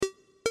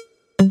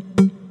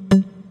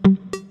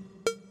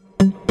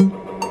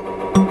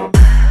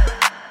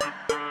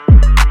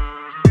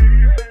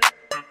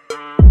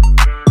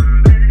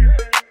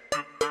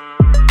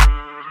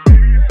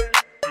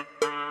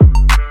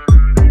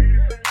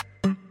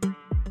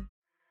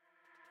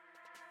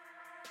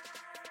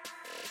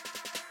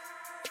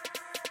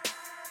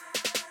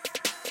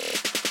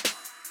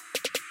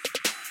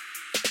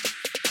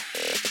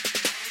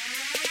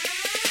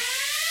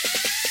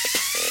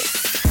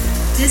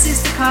This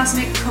is the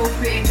Cosmic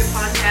Co-Creator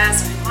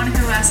Podcast with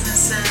Monica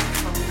Rasmussen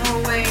from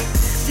Norway.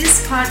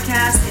 This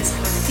podcast is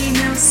for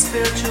female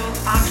spiritual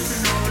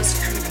entrepreneurs,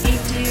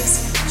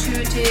 creatives,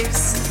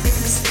 intuitives,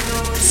 fitness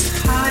flows,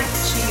 high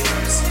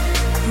achievers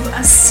who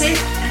are sick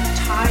and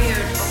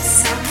tired of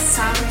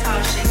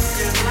self-sabotaging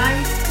their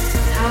life,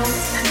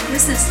 health, and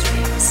business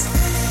dreams.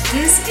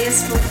 This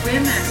is for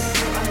women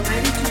who are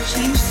ready to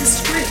change the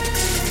script,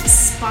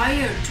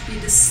 inspired to be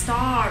the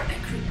star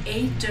and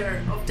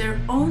creator of their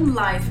own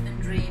life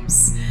and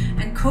dreams,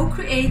 and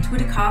co-create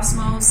with the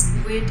cosmos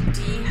with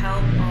the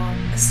help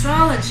of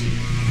astrology.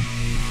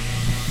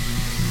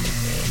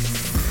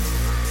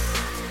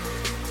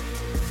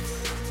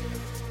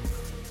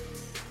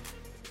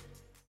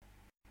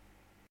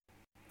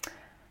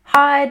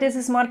 Hi, this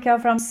is Monica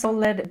from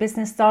Solid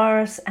Business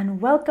Stars,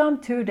 and welcome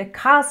to the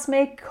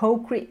Cosmic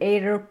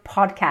Co-Creator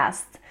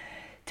Podcast.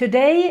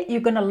 Today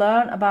you're going to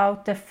learn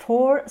about the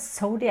 4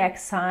 zodiac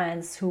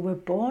signs who were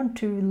born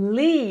to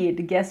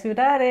lead. Guess who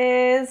that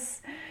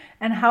is?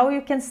 And how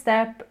you can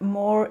step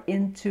more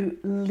into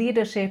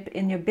leadership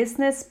in your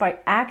business by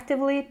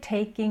actively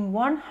taking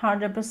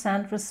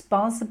 100%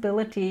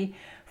 responsibility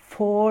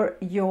for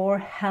your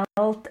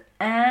health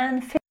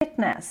and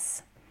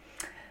fitness.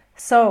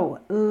 So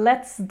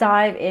let's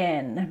dive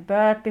in.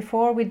 But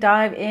before we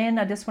dive in,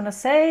 I just want to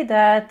say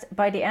that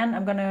by the end,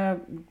 I'm going to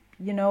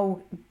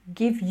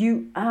give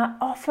you an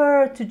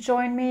offer to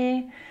join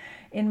me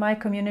in my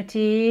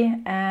community.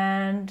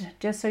 And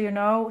just so you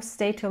know,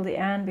 stay till the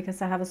end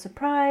because I have a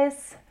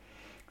surprise.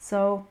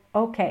 So,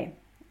 okay,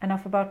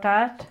 enough about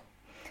that.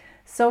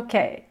 So,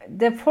 okay,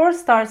 the 4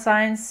 star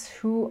signs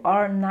who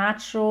are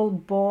natural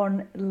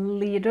born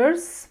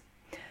leaders.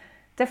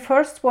 The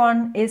first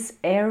one is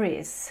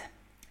Aries.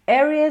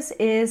 Aries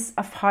is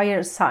a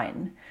fire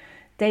sign.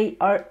 They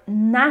are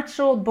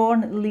natural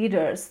born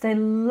leaders. They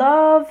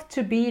love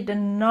to be the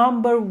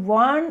number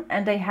one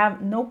and they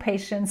have no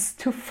patience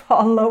to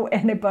follow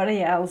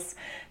anybody else.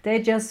 They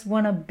just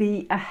want to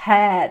be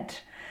ahead.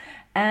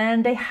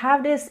 And they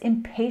have this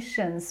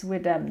impatience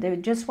with them. They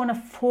just want to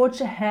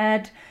forge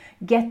ahead,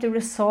 get the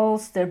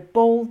results. They're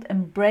bold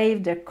and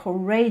brave. They're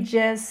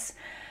courageous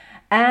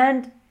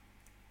and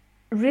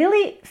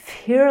really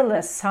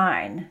fearless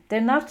sign. They're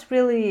not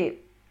really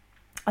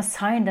a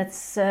sign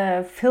that's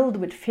filled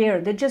with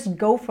fear. They just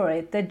go for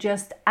it. They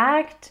just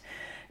act.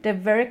 They're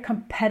very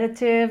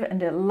competitive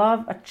and they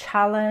love a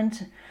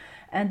challenge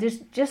and they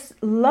just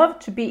love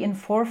to be in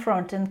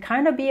forefront and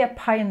kind of be a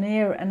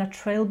pioneer and a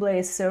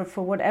trailblazer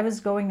for whatever's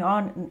going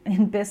on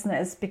in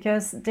business,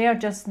 because they are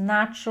just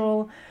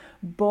natural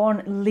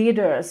born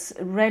leaders,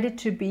 ready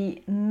to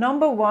be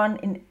number one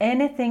in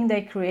anything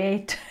they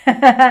create.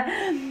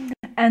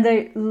 And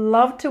they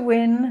love to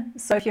win.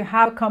 So if you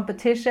have a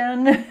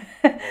competition,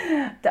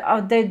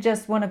 they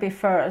just want to be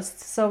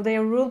first. So they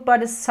are ruled by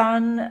the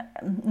sun.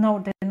 No,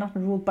 they're not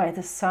ruled by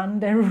the sun.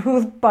 They're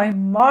ruled by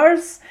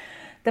Mars,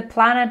 the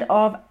planet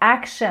of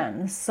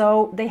action.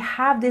 So they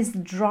have this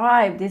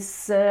drive,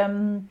 this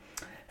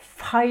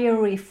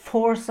fiery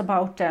force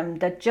about them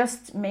that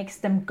just makes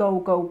them go,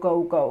 go,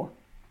 go, go.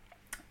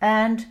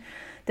 And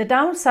the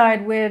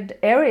downside with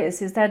Aries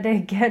is that they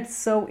get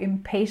so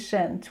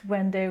impatient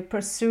when they're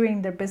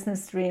pursuing their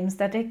business dreams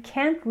that they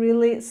can't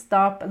really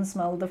stop and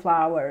smell the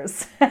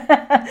flowers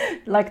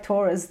like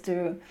Taurus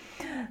do.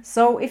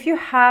 So if you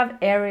have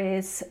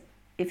Aries,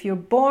 if you're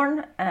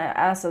born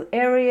as an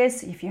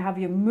Aries, if you have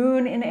your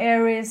moon in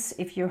Aries,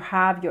 if you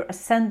have your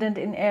ascendant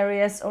in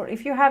Aries, or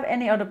if you have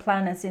any other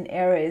planets in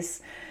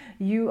Aries,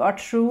 you are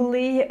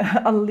truly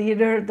a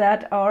leader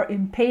that are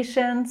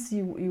impatient.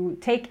 You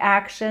take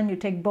action, you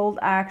take bold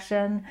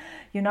action.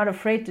 You're not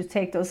afraid to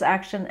take those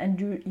action and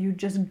you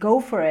just go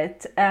for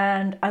it.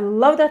 And I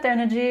love that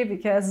energy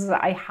because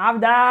I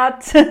have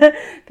that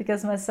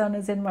because my sun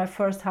is in my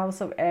first house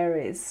of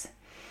Aries.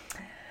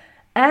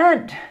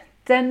 And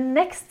the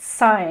next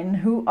sign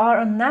who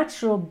are a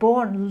natural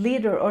born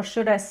leader, or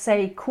should I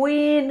say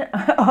queen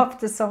of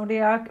the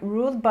zodiac,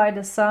 ruled by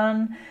the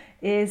sun,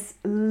 is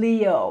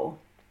Leo.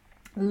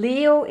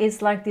 Leo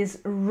is like this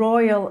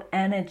royal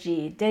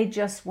energy. They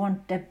just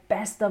want the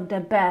best of the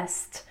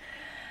best.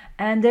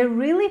 And they're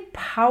really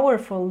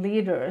powerful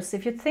leaders.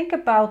 If you think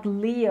about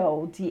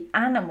Leo, the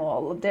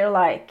animal, they're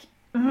like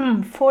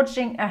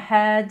forging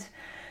ahead.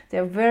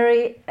 They're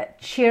very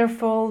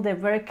cheerful. They're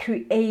very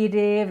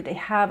creative. They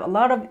have a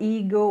lot of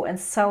ego and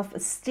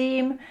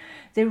self-esteem.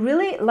 They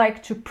really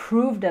like to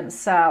prove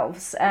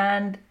themselves.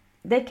 And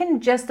they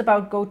can just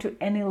about go to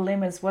any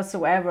limits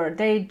whatsoever.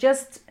 They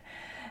just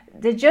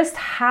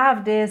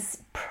have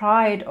this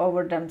pride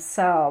over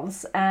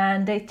themselves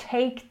and they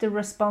take the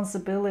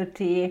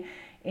responsibility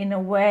in a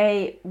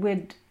way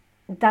with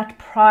that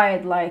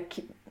pride, like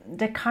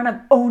they're kind of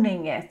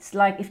owning it.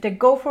 Like if they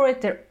go for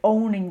it, they're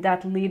owning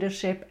that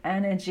leadership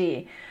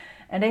energy.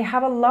 And they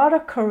have a lot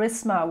of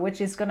charisma, which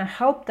is going to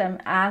help them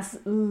as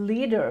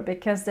leader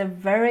because they're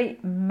very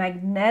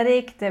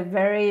magnetic. They're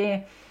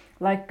very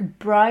like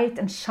bright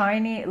and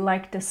shiny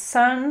like the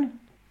sun.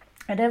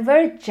 And they're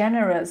very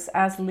generous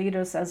as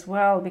leaders as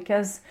well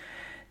because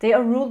They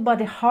are ruled by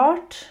the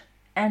heart,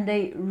 and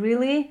they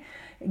really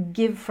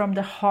give from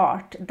the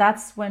heart.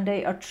 That's when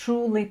they are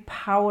truly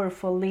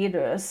powerful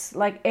leaders.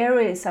 Like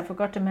Aries, I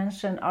forgot to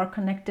mention, are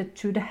connected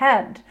to the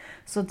head,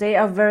 so they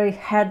are very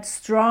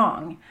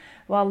headstrong,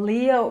 while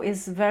Leo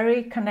is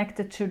very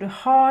connected to the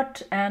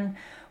heart. And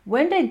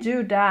when they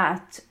do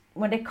that,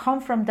 when they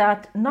come from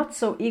that not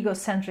so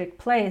egocentric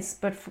place,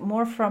 but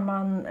more from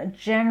a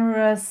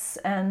generous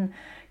and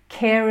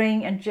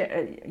caring and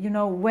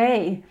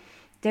way,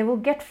 they will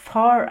get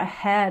far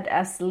ahead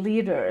as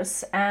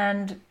leaders,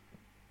 and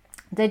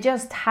they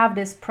just have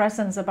this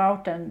presence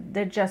about them.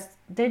 They're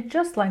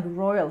just like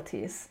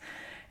royalties.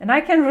 And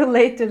I can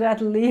relate to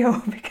that,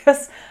 Leo,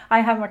 because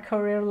I have my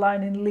career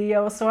line in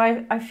Leo. So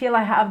I feel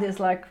I have this,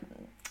 like,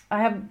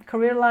 I have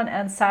career line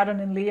and Saturn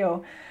in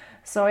Leo.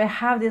 So I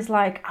have this,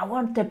 like, I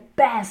want the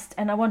best,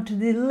 and I want to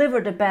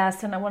deliver the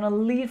best, and I want to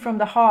lead from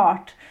the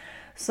heart.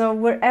 So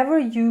wherever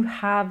you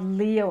have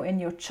Leo in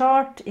your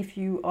chart, if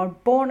you are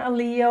born a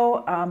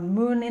Leo, a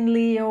moon in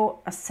Leo,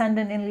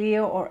 ascendant in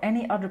Leo, or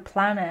any other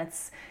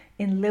planets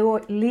in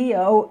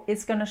Leo,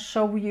 it's going to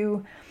show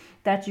you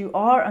that you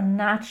are a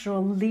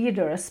natural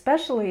leader,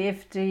 especially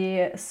if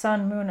the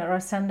sun, moon, or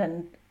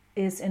ascendant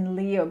is in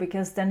Leo,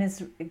 because then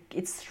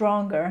it's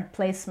stronger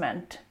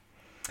placement.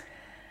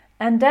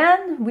 And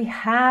then we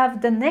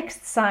have the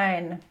next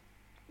sign,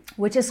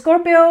 which is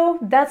Scorpio.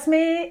 That's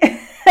me.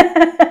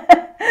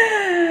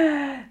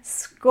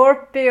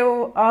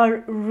 Scorpio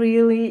are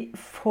really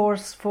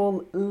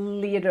forceful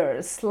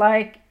leaders.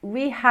 Like,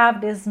 we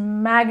have this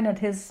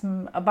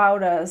magnetism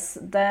about us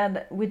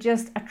that we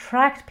just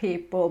attract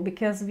people,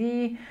 because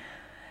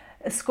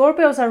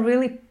Scorpios are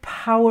really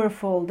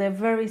powerful. They're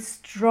very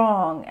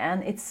strong,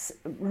 and it's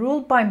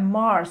ruled by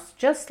Mars,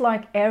 just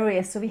like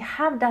Aries. So we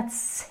have that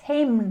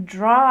same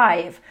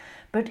drive,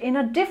 but in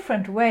a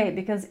different way,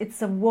 because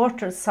it's a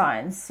water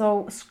sign.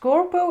 So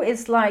Scorpio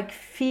is like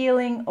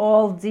feeling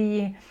all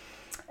the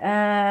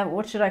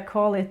what should I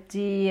call it,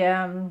 the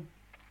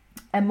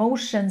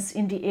emotions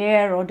in the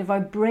air, or the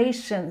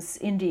vibrations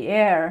in the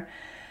air,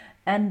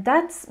 and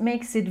that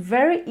makes it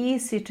very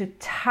easy to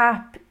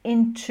tap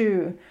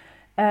into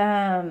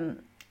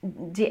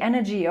the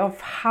energy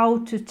of how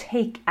to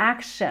take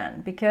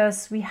action,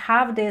 because we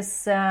have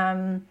this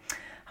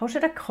how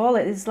should I call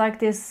it, it's like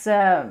this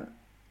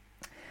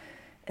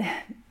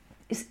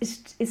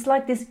it's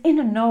like this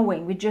inner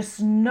knowing. We just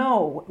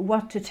know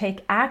what to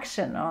take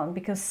action on,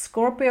 because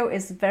Scorpio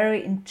is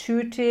very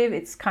intuitive.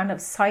 It's kind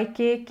of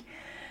psychic,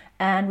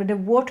 and with the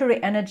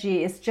watery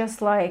energy, it's just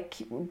like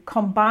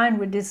combined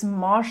with this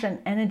Martian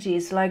energy.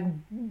 It's like,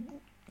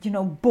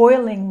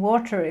 boiling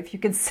water, if you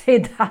could say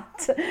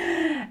that.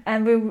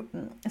 And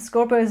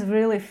Scorpio is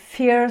really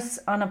fierce,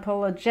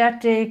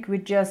 unapologetic. We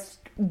just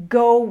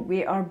go,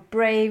 we are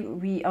brave,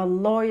 we are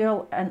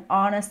loyal and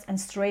honest and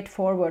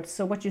straightforward.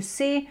 So what you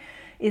see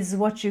is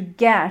what you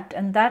get,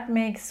 and that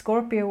makes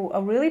Scorpio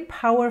a really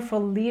powerful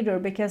leader,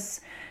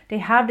 because they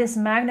have this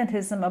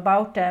magnetism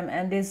about them,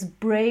 and this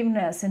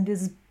braveness and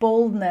this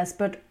boldness,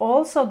 but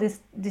also this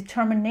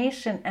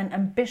determination and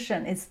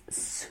ambition is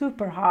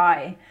super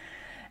high.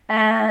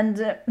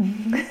 And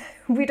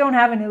we don't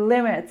have any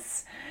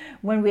limits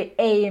when we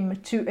aim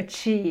to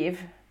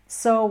achieve.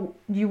 So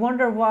you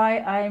wonder why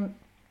I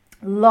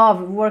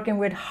love working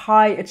with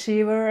high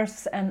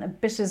achievers and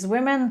ambitious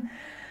women.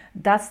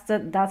 That's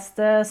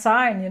the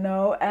sign,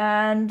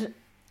 And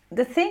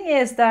the thing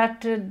is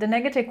that the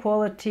negative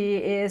quality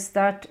is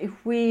that if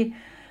we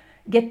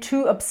get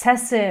too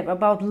obsessive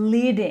about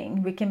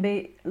leading, we can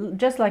be,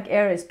 just like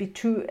Aries, be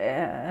too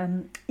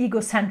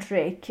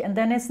egocentric, and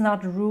then it's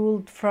not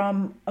ruled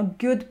from a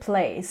good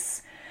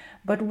place.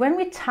 But when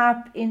we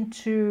tap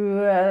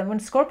into, when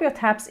Scorpio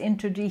taps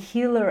into the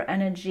healer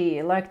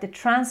energy, like the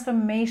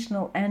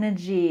transformational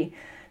energy,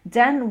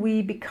 then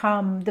we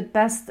become the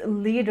best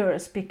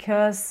leaders,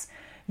 because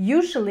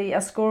usually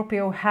a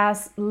Scorpio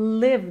has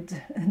lived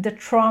the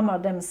trauma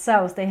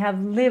themselves. They have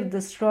lived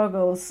the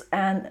struggles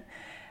and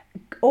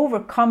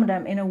overcome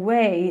them in a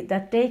way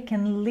that they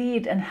can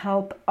lead and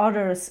help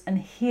others and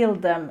heal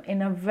them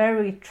in a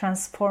very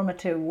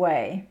transformative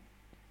way.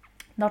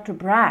 Not to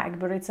brag,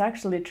 but it's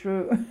actually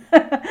true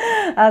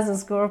as a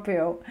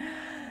Scorpio.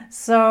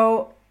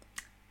 So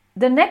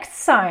the next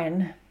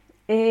sign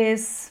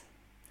is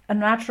a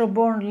natural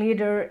born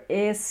leader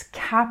is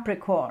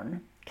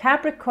Capricorn.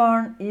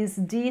 Capricorn is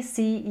the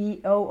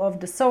CEO of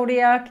the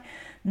Zodiac,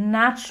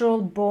 natural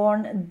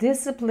born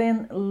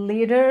disciplined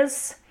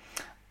leaders.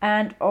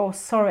 And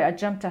I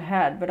jumped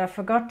ahead, but I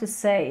forgot to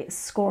say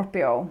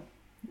Scorpio.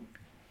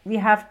 We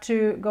have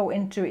to go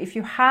into, if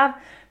you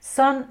have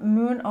Sun,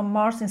 Moon, or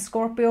Mars in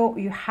Scorpio,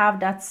 you have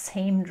that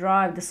same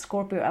drive, the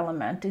Scorpio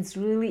element. It's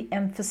really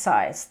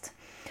emphasized.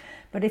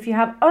 But if you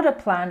have other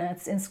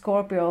planets in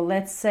Scorpio,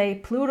 let's say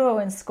Pluto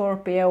in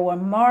Scorpio or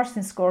Mars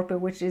in Scorpio,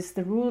 which is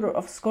the ruler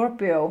of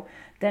Scorpio,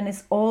 then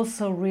it's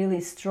also really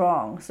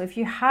strong. So if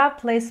you have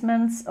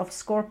placements of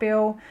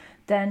Scorpio,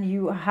 then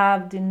you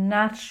have the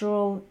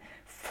natural,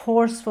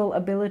 forceful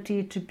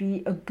ability to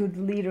be a good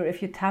leader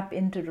if you tap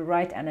into the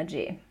right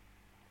energy.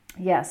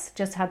 Yes,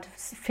 just had to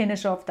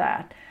finish off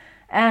that.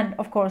 And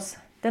of course,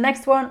 the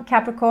next one,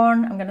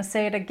 Capricorn, I'm going to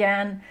say it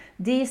again,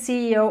 the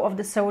CEO of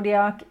the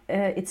Zodiac.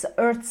 It's an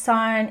earth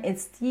sign.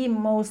 It's the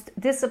most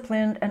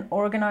disciplined and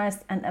organized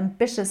and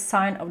ambitious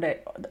sign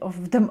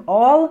of them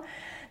all.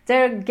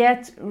 They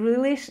get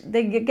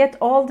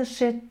all the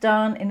shit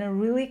done in a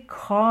really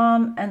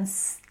calm and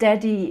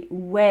steady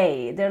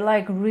way. They're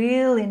like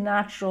really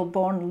natural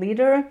born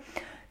leader.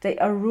 They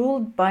are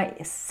ruled by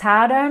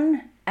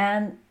Saturn,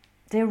 and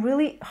they're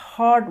really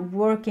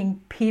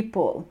hard-working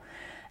people.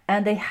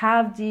 And they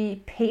have the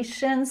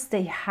patience,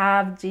 they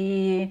have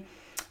the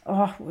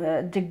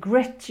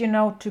grit,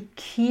 to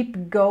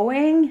keep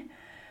going.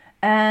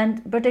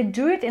 But they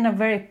do it in a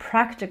very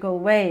practical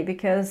way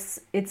because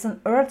it's an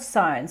earth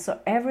sign. So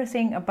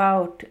everything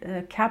about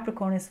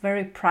Capricorn is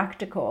very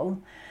practical.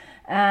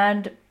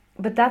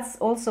 But that's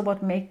also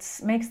what makes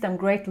them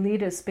great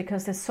leaders,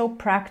 because they're so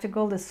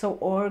practical, they're so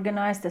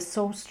organized, they're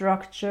so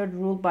structured,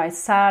 ruled by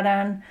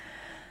Saturn.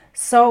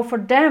 So for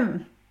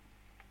them,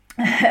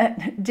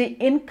 the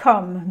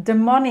income, the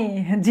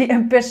money, the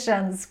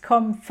ambitions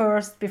come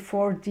first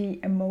before the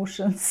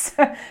emotions,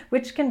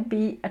 which can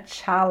be a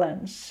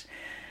challenge.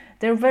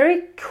 They're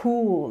very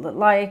cool,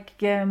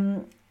 like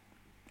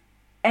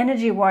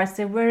energy-wise,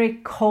 they're very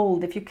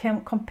cold. If you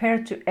can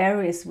compare to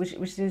Aries,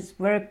 which is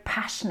very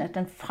passionate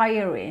and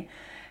fiery,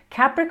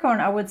 Capricorn,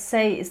 I would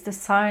say, is the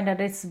sign that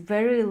it's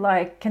very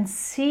can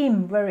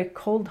seem very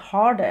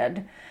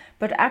cold-hearted,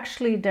 but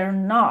actually they're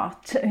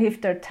not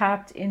if they're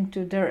tapped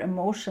into their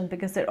emotion,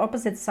 because their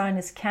opposite sign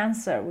is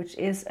Cancer, which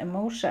is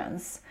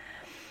emotions.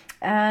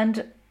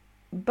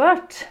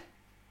 But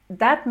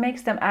that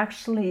makes them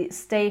actually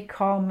stay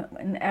calm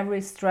in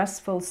every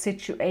stressful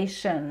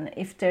situation.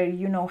 If they,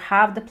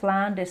 have the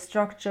plan, they're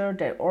structured,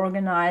 they're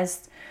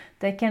organized,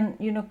 they can,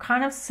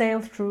 kind of sail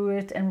through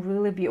it and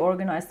really be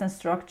organized and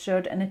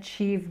structured and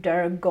achieve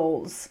their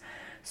goals.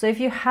 So if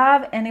you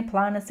have any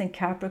planets in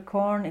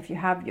Capricorn, if you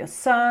have your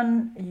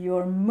sun,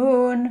 your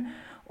moon,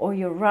 or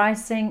your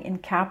rising in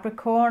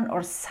Capricorn,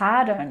 or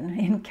Saturn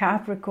in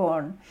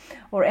Capricorn,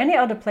 or any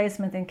other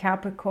placement in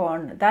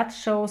Capricorn, that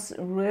shows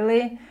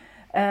really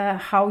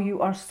how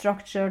you are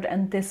structured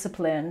and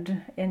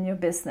disciplined in your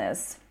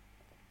business.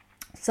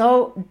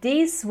 So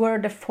these were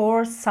the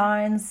 4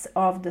 signs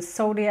of the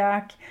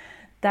Zodiac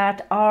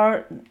that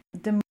are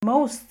the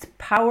most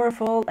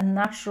powerful and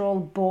natural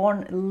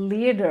born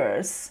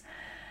leaders.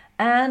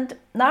 And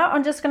now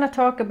I'm just going to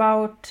talk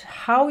about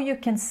how you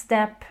can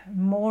step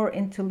more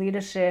into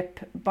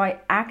leadership by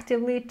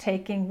actively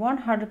taking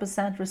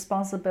 100%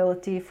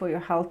 responsibility for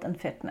your health and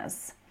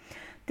fitness.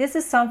 This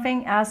is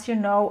something, as you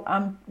know,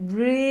 I'm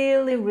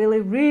really, really,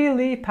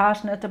 really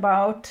passionate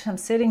about. I'm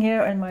sitting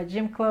here in my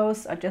gym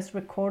clothes. I just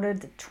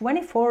recorded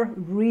 24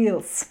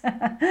 reels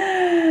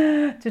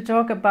to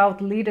talk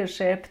about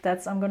leadership.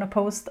 I'm going to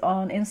post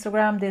on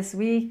Instagram this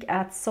week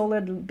at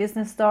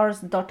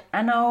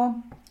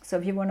solidbusinessstars.no. So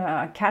if you want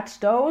to catch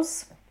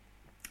those,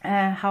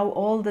 how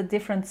all the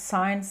different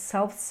signs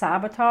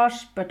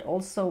self-sabotage, but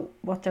also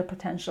what their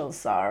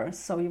potentials are.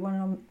 So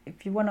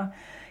if you want to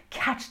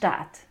catch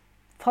that,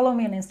 follow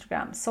me on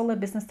Instagram,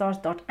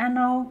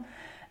 solidbusinessstars.no,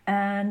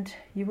 and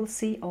you will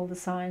see all the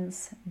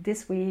signs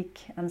this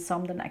week and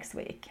some the next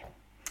week.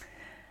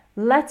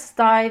 Let's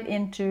dive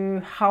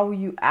into how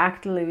you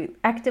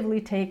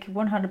actively take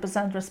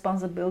 100%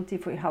 responsibility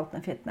for your health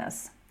and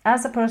fitness.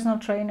 As a personal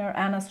trainer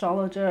and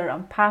astrologer,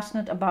 I'm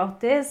passionate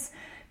about this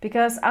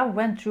because I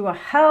went through a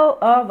hell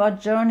of a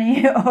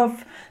journey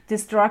of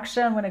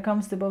destruction when it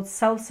comes to both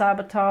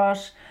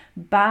self-sabotage,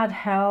 bad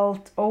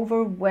health,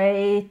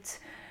 overweight,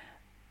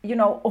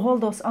 all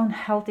those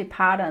unhealthy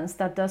patterns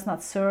that does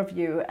not serve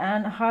you.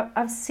 And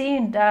I've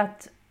seen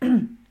that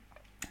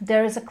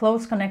there is a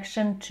close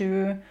connection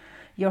to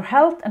your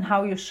health and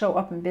how you show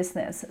up in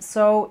business.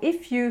 So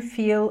if you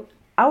feel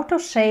out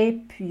of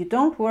shape, you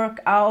don't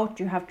work out,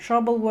 you have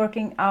trouble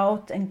working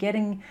out and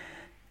getting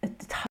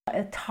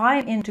a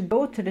time in to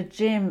go to the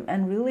gym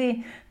and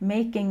really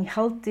making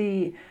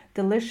healthy,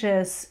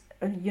 delicious,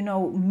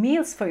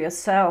 meals for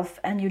yourself,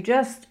 and you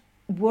just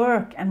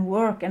work and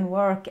work and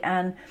work,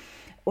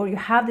 or you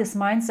have this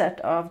mindset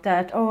of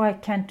that, oh, I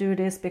can't do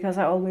this because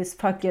I always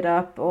fuck it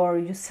up, or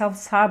you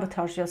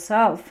self-sabotage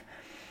yourself,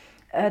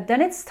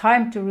 then it's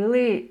time to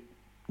really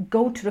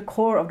go to the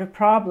core of the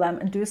problem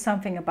and do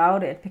something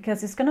about it,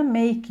 because it's going to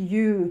make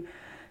you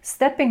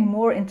stepping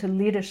more into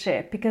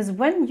leadership. Because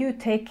when you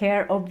take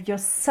care of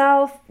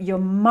yourself, your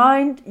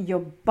mind, your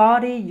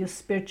body, your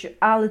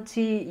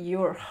spirituality,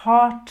 your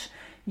heart,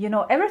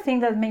 everything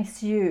that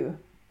makes you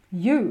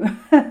you're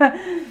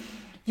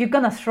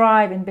going to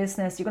thrive in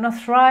business. You're going to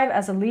thrive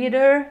as a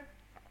leader.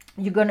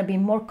 You're going to be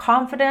more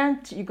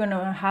confident. You're going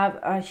to have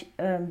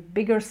a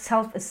bigger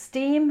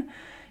self-esteem.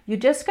 You're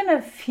just going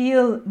to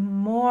feel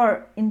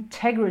more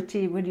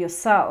integrity with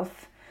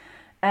yourself.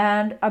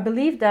 And I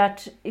believe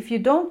that if you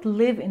don't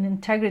live in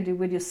integrity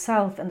with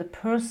yourself and the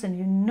person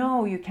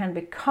you can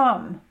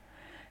become,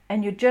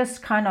 and you're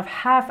just kind of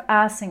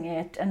half-assing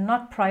it and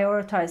not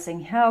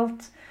prioritizing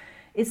health,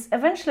 it's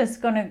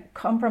going to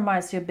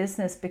compromise your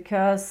business,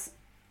 because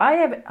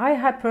I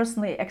have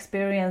personally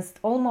experienced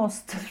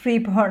almost 3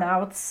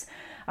 burnouts.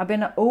 I've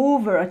been an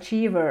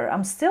overachiever.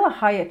 I'm still a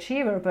high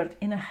achiever, but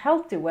in a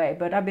healthy way.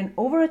 But I've been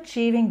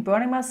overachieving,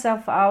 burning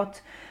myself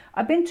out.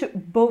 I've been to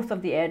both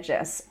of the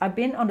edges. I've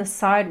been on the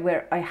side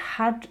where I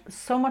had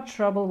so much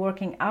trouble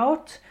working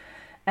out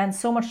and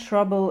so much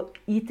trouble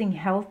eating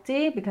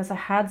healthy because I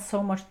had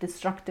so much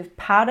destructive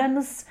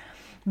patterns,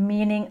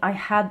 meaning I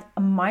had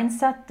a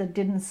mindset that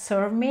didn't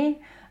serve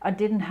me. I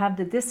didn't have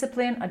the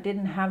discipline, I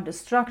didn't have the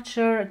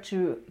structure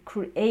to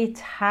create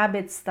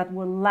habits that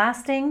were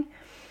lasting.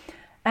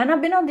 And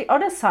I've been on the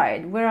other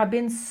side where I've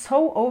been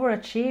so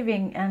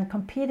overachieving and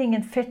competing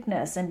in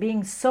fitness and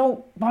being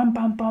so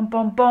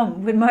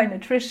bum with my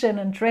nutrition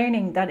and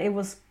training that it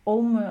was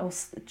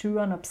almost to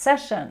an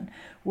obsession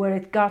where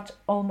it got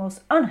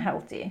almost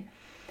unhealthy.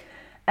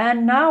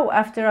 And now,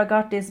 after I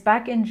got this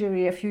back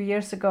injury a few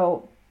years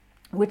ago,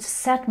 which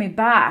set me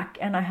back,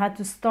 and I had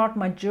to start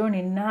my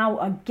journey now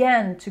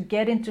again to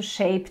get into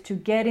shape, to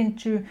get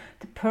into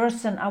the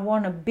person I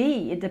want to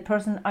be, the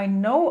person I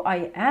know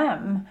I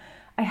am.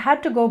 I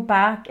had to go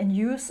back and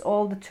use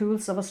all the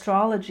tools of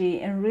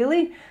astrology and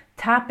really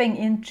tapping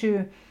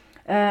into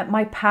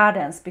my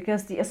patterns,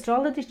 because the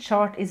astrology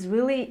chart is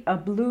really a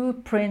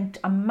blueprint,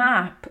 a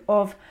map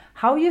of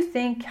how you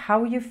think,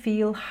 how you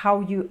feel,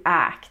 how you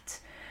act.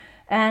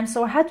 And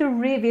so I had to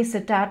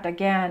revisit that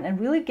again and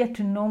really get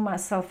to know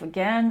myself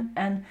again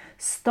and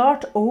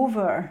start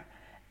over.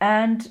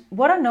 And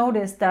what I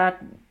noticed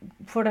that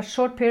for the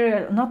short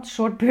period, not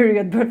short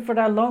period, but for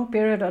that long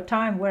period of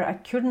time where I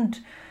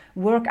couldn't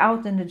work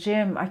out in the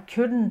gym, I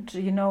couldn't,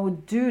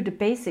 do the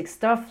basic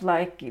stuff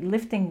like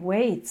lifting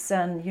weights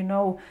and,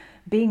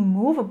 being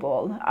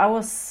movable. I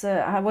was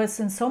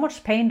in so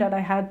much pain that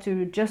I had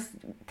to just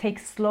take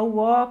slow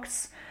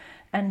walks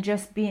and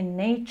just be in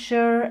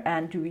nature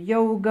and do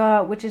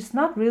yoga, which is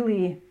not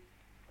really,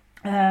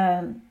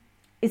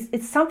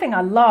 it's something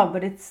I love,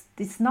 but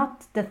it's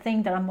not the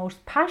thing that I'm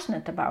most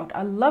passionate about.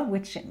 I love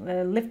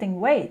lifting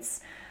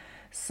weights.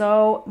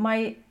 So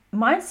my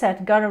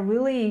mindset got a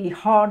really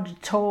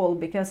hard toll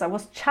because I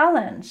was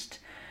challenged,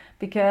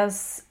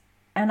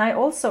 and I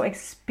also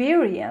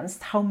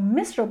experienced how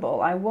miserable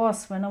I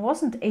was when I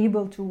wasn't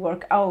able to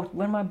work out,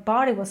 when my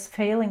body was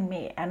failing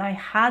me and I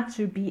had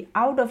to be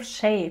out of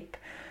shape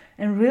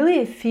and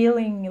really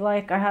feeling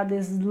like I had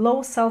this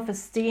low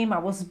self-esteem. I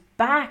was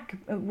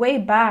way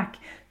back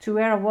to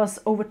where I was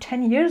over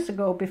 10 years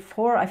ago,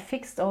 before I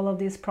fixed all of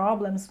these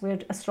problems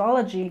with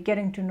astrology,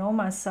 getting to know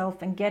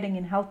myself and getting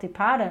in healthy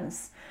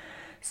patterns.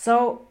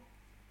 So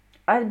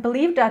I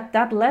believe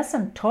that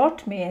lesson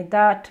taught me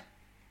that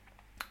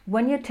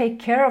when you take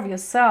care of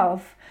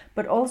yourself,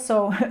 but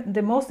also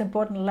the most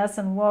important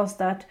lesson was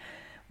that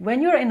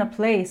when you're in a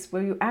place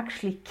where you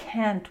actually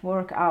can't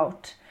work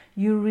out,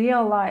 you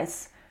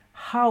realize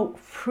how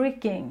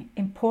freaking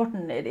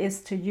important it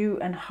is to you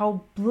and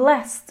how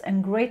blessed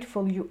and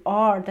grateful you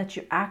are that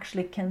you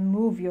actually can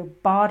move your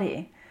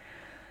body.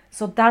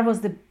 So that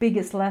was the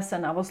biggest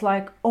lesson. I was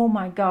like, oh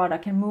my God, I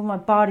can move my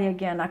body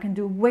again. I can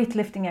do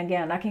weightlifting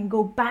again. I can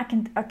go back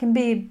and I can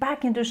be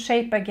back into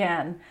shape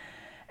again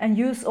and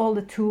use all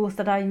the tools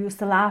that I used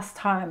the last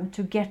time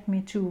to get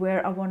me to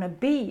where I want to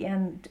be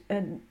and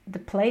the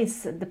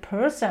place, the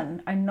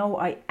person I know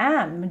I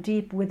am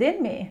deep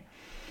within me.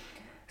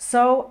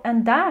 So,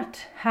 and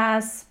that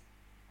has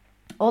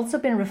also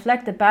been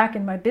reflected back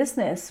in my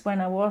business when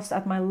I was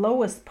at my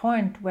lowest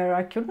point where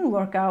I couldn't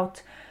work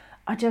out.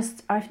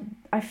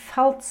 I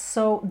felt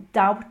so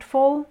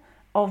doubtful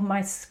of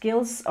my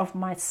skills, of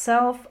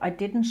myself. I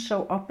didn't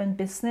show up in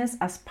business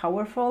as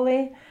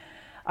powerfully.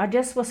 I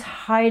just was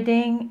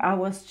hiding. I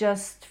was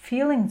just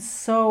feeling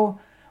so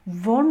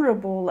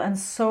vulnerable and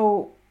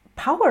so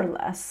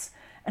powerless.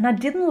 And I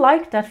didn't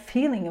like that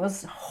feeling. It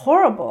was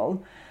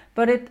horrible.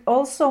 But it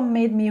also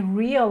made me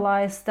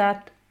realize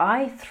that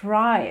I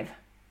thrive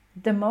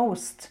the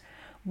most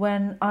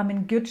when I'm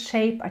in good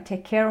shape. I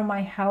take care of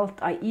my health.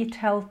 I eat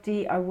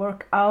healthy. I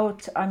work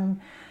out.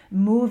 I'm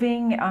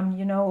moving. I'm,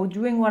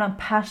 doing what I'm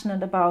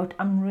passionate about.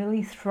 I'm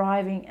really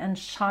thriving and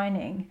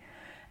shining.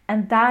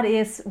 And that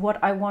is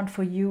what I want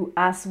for you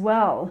as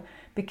well,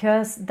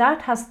 because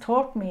that has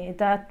taught me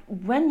that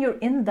when you're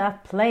in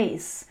that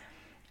place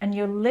and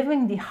you're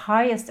living the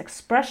highest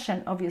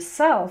expression of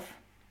yourself,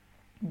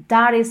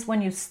 that is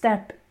when you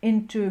step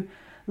into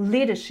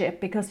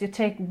leadership, because you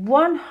take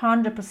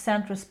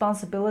 100%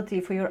 responsibility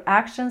for your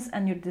actions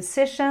and your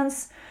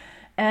decisions,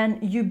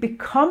 and you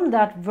become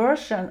that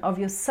version of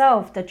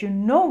yourself that you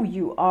know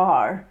you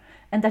are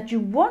and that you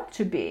want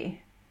to be.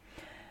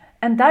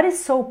 And that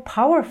is so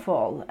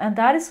powerful. And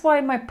that is why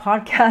my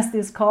podcast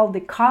is called The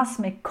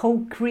Cosmic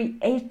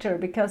Co-Creator,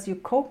 because you're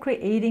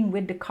co-creating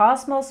with the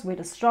cosmos, with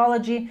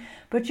astrology,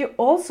 but you're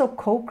also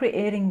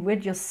co-creating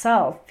with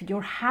yourself,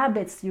 your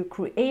habits you're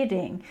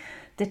creating,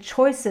 the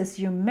choices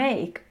you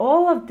make.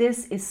 All of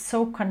this is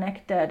so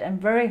connected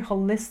and very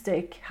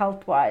holistic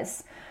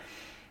health-wise.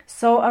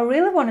 So I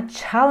really want to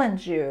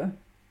challenge you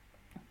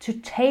to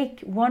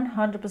take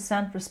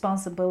 100%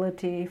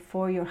 responsibility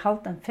for your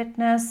health and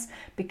fitness,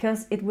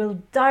 because it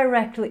will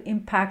directly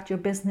impact your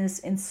business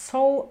in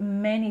so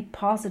many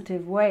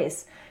positive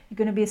ways. You're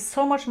going to be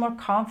so much more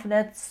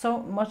confident, so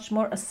much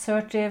more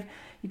assertive.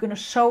 You're going to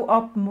show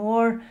up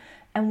more.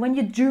 And when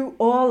you do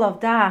all of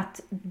that,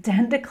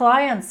 then the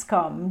clients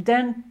come,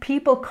 then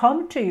people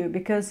come to you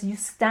because you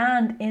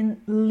stand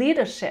in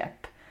leadership.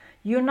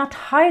 You're not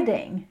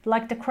hiding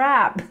like the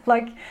crab,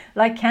 like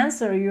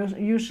cancer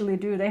usually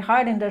do. They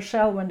hide in their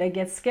shell when they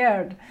get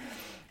scared.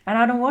 And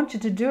I don't want you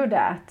to do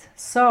that.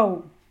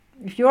 So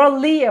if you're a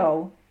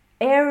Leo,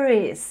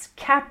 Aries,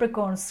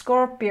 Capricorn,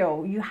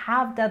 Scorpio, you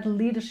have that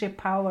leadership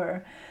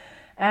power.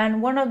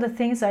 And one of the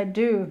things I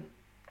do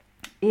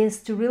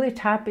is to really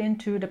tap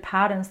into the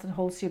patterns that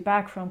holds you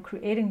back from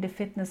creating the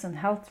fitness and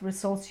health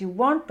results you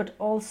want, but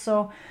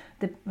also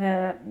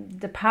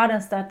the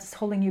patterns that's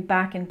holding you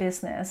back in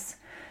business.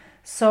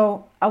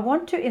 So I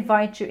want to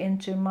invite you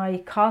into my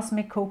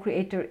Cosmic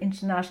Co-Creator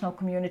International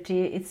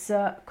community. It's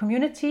a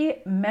community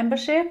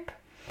membership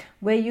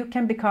where you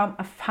can become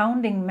a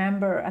founding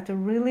member at a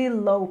really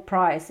low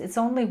price. It's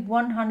only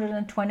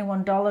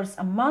 $121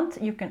 a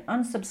month. You can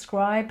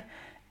unsubscribe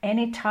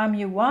anytime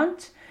you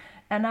want.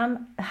 And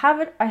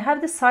I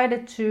have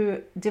decided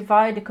to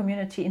divide the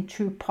community in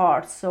two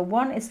parts. So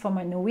one is for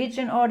my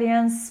Norwegian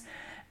audience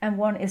and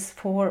one is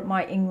for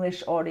my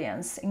English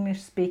audience,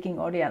 English-speaking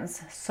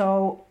audience.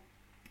 So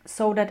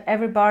that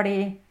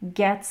everybody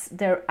gets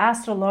their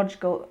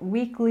astrological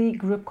weekly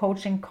group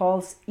coaching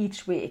calls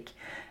each week.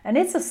 And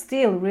it's a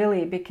steal,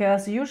 really,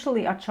 because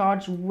usually I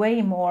charge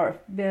way more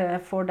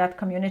for that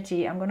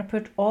community. I'm going to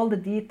put all the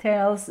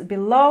details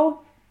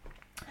below.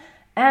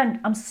 And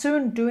I'm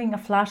soon doing a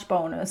flash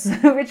bonus,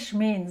 which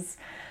means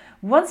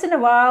once in a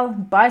while,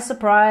 by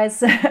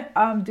surprise,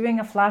 I'm doing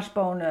a flash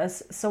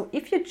bonus. So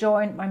if you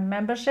join my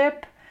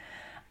membership,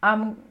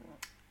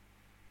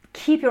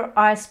 keep your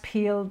eyes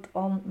peeled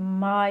on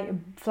my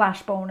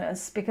flash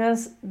bonus,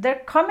 because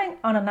they're coming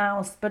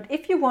unannounced. But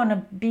if you want to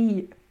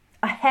be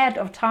ahead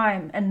of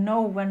time and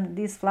know when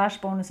these flash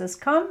bonuses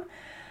come,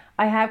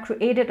 I have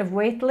created a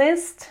wait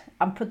list.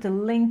 I'll put the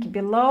link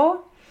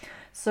below.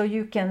 So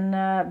you can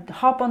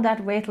hop on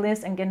that wait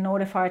list and get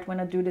notified when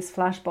I do these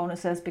flash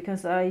bonuses,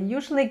 because I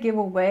usually give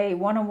away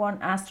one-on-one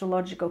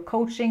astrological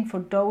coaching for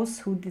those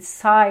who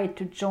decide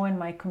to join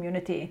my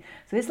community.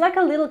 So it's like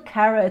a little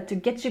carrot to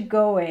get you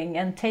going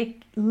and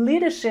take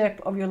leadership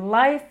of your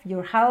life,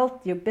 your health,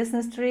 your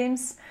business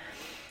dreams.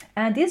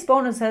 And these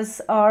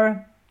bonuses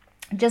are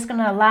just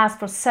gonna last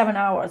for 7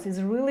 hours. It's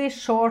a really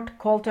short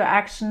call to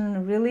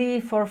action,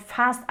 really for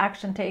fast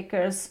action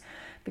takers,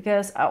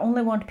 because I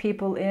only want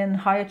people in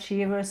high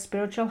achievers,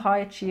 spiritual high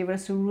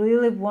achievers who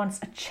really wants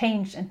a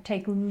change and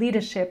take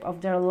leadership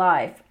of their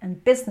life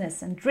and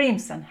business and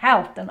dreams and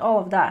health and all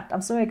of that.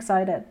 I'm so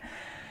excited.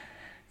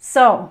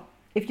 So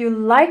if you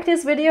like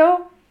this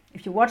video,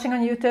 if you're watching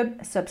on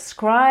YouTube,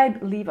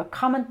 subscribe, leave a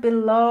comment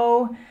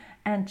below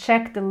and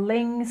check the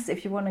links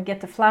if you want to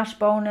get the flash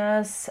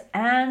bonus,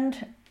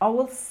 and I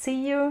will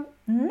see you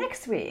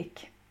next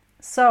week.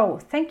 So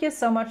thank you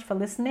so much for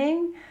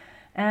listening.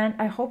 And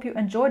I hope you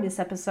enjoyed this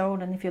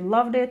episode. And if you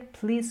loved it,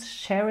 please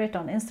share it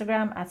on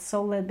Instagram at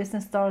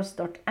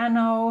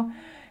soulledbusinessstars.no,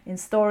 in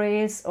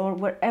stories, or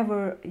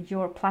wherever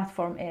your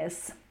platform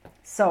is.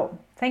 So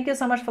thank you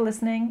so much for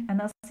listening,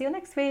 and I'll see you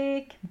next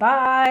week.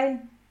 Bye.